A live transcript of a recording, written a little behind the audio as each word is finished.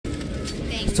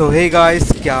सो hey guys,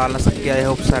 क्या हाल है सबके? आई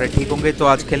होप सारे ठीक होंगे। तो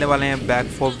आज खेलने वाले हैं back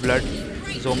for blood,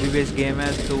 zombie based game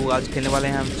है। तो आज खेलने वाले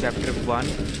हैं हम chapter 1।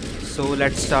 So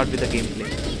let's start with the game play.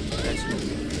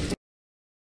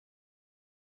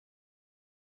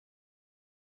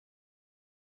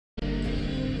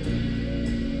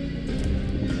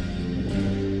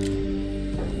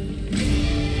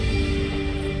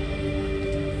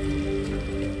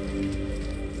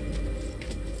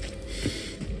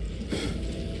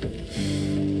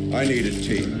 I need a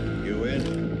tea. You in?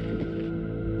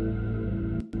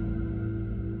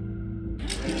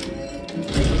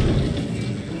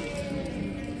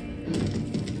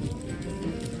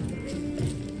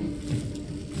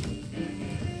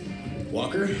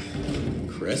 Walker?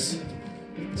 Chris?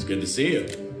 It's good to see you.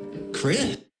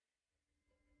 Chris?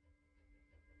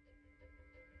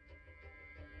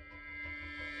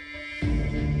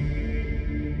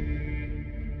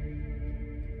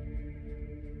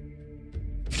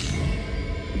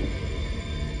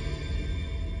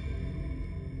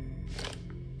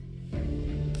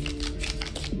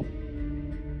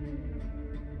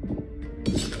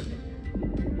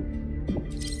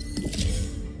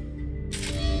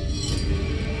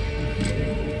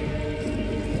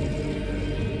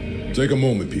 Take a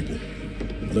moment, people.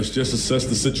 Let's just assess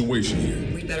the situation here.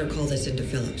 We better call this into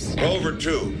Phillips. Over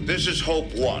 2. This is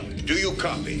Hope 1. Do you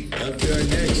copy? Up to our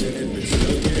necks in it, but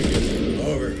still kicking.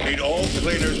 Over. Need all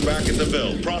cleaners back at the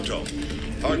Ville. Pronto.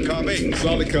 Hard copy?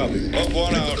 Solid copy. Hope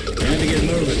 1 out. Time to get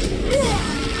moving.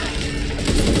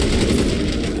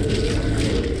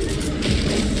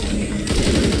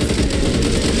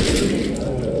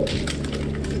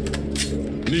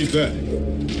 Need that.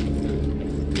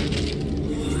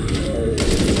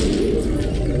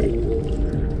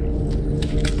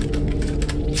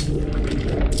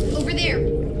 Over there.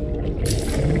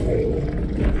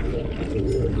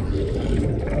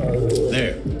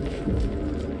 There.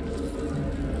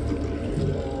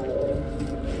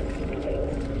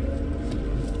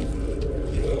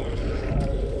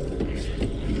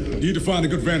 Need to find a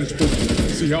good vantage point.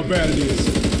 See how bad it is.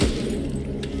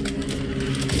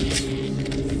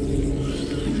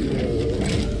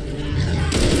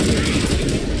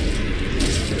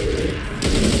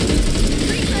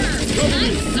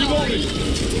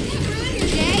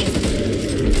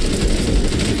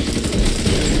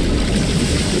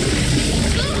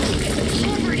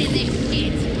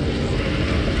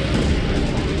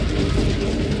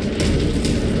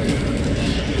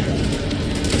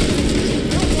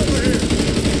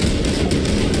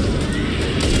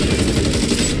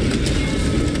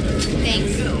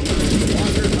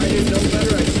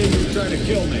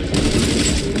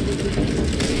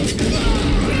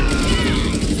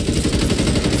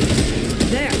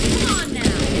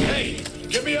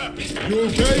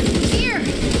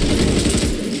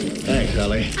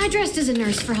 I dressed as a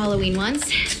nurse for Halloween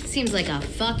once. Seems like a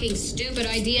fucking stupid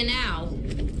idea now.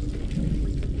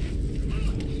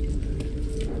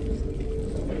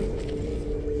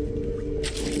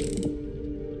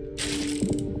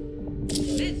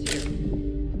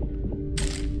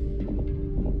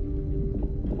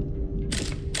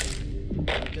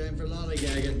 Time for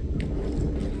lollygagging.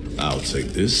 I'll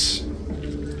take this.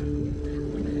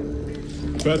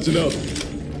 Patch it up.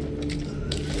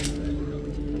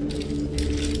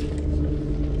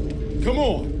 Come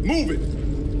on, move it.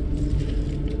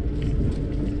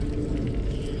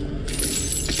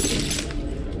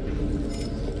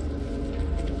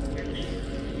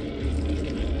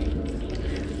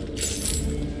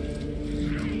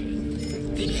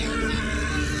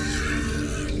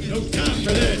 No time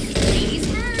for this. He's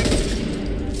hurt.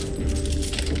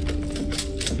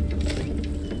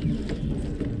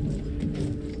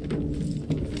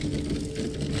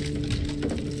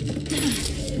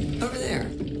 Over there.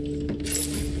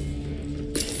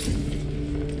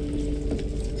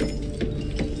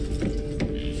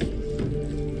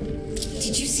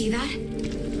 Did you see that?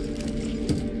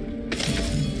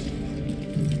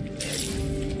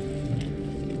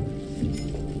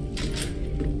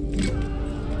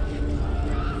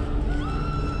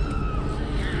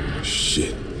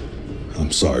 Shit.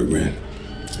 I'm sorry, Ren.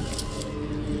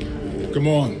 Come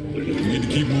on. We need to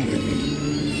keep moving.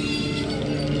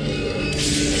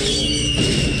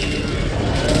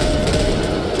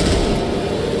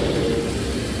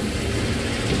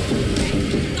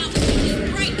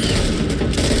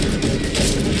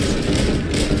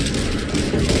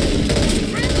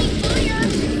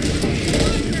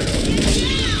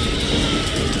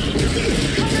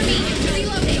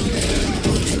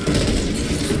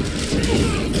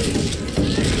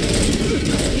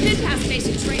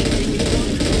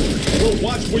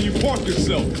 Where you park yourself.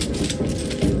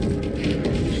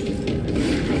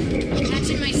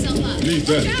 need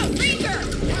that. Out, Reaper!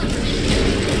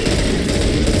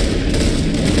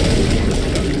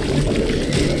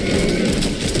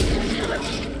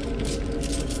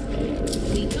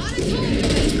 We got a convoy.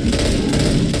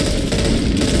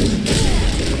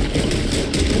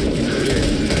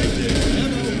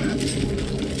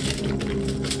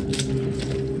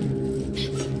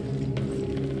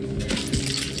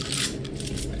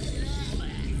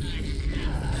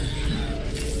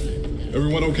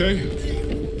 Everyone okay?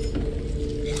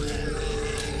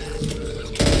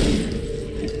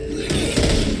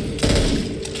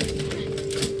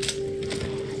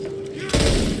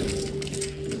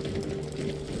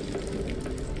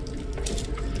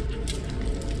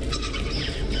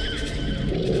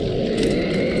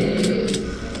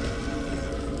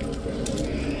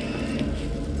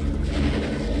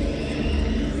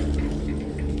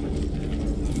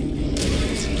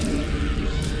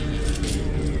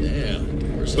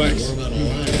 Damn, we're so Thanks. warm out of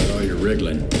line with all your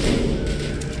wriggling.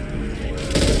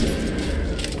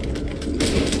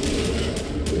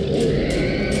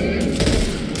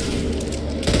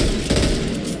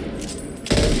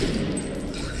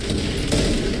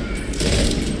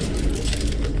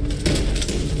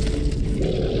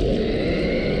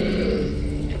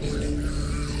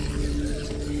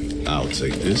 I'll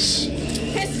take this.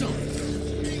 Pistol!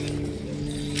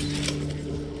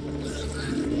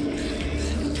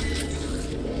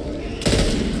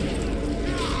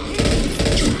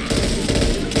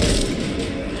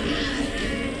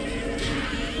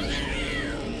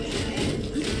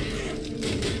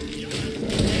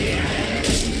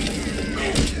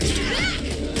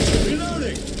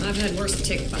 I've had worse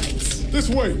tick bites. This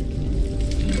way. Who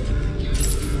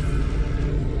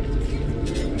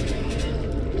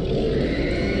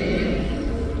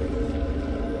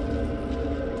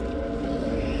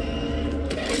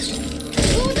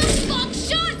the fuck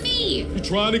shot me? You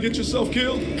trying to get yourself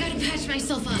killed? Gotta patch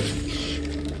myself up.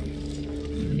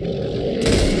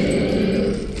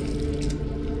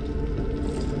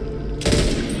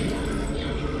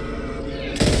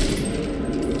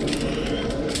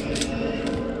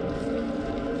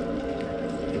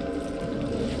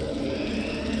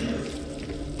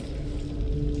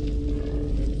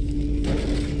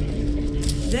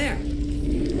 There.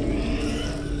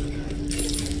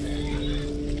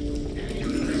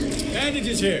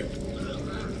 Bandages here.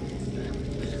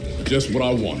 Just what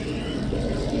I wanted.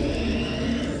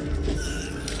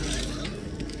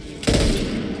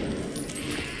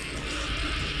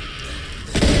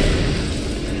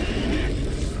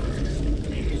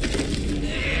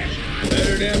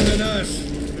 Better them than us.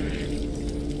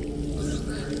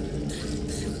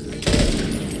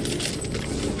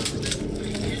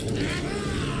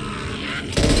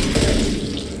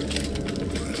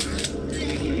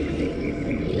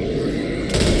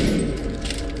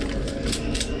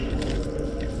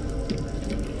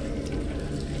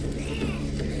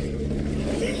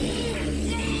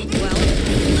 Well,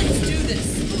 let's do this.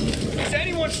 Is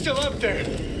anyone still up there?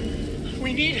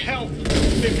 We need help.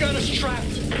 They've got us trapped.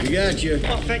 We got you.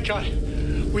 Oh, thank God.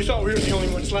 We thought we were the only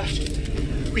ones left.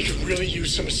 We could really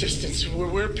use some assistance.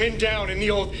 We're pinned down in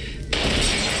the old...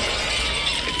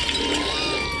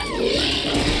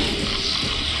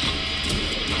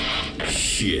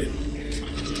 Shit.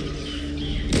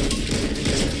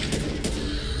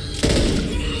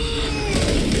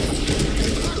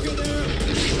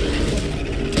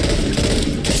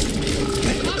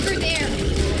 Walker there.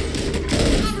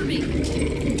 Cover me.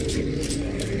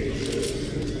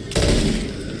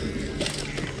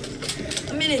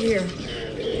 A minute here.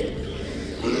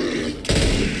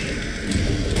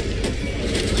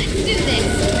 Let's do this.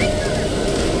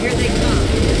 Here they come.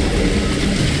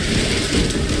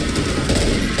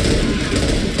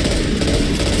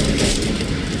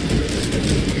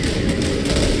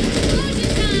 Explosion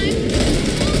time.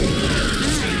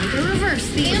 The reverse.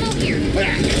 The ammo here.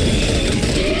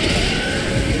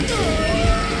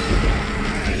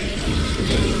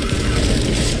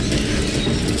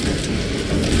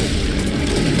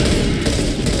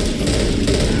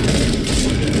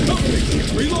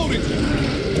 Reloading.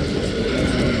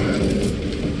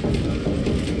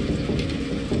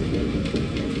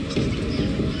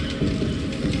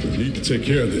 Need to take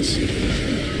care of this.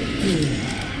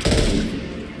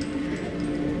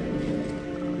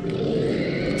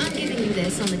 I'm giving you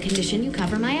this on the condition you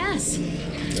cover my ass.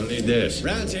 Don't need this.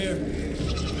 Rounds here.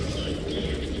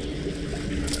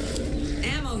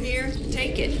 Ammo here.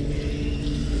 Take it.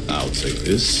 I'll take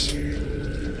this.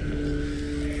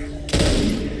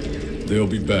 They'll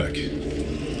be back.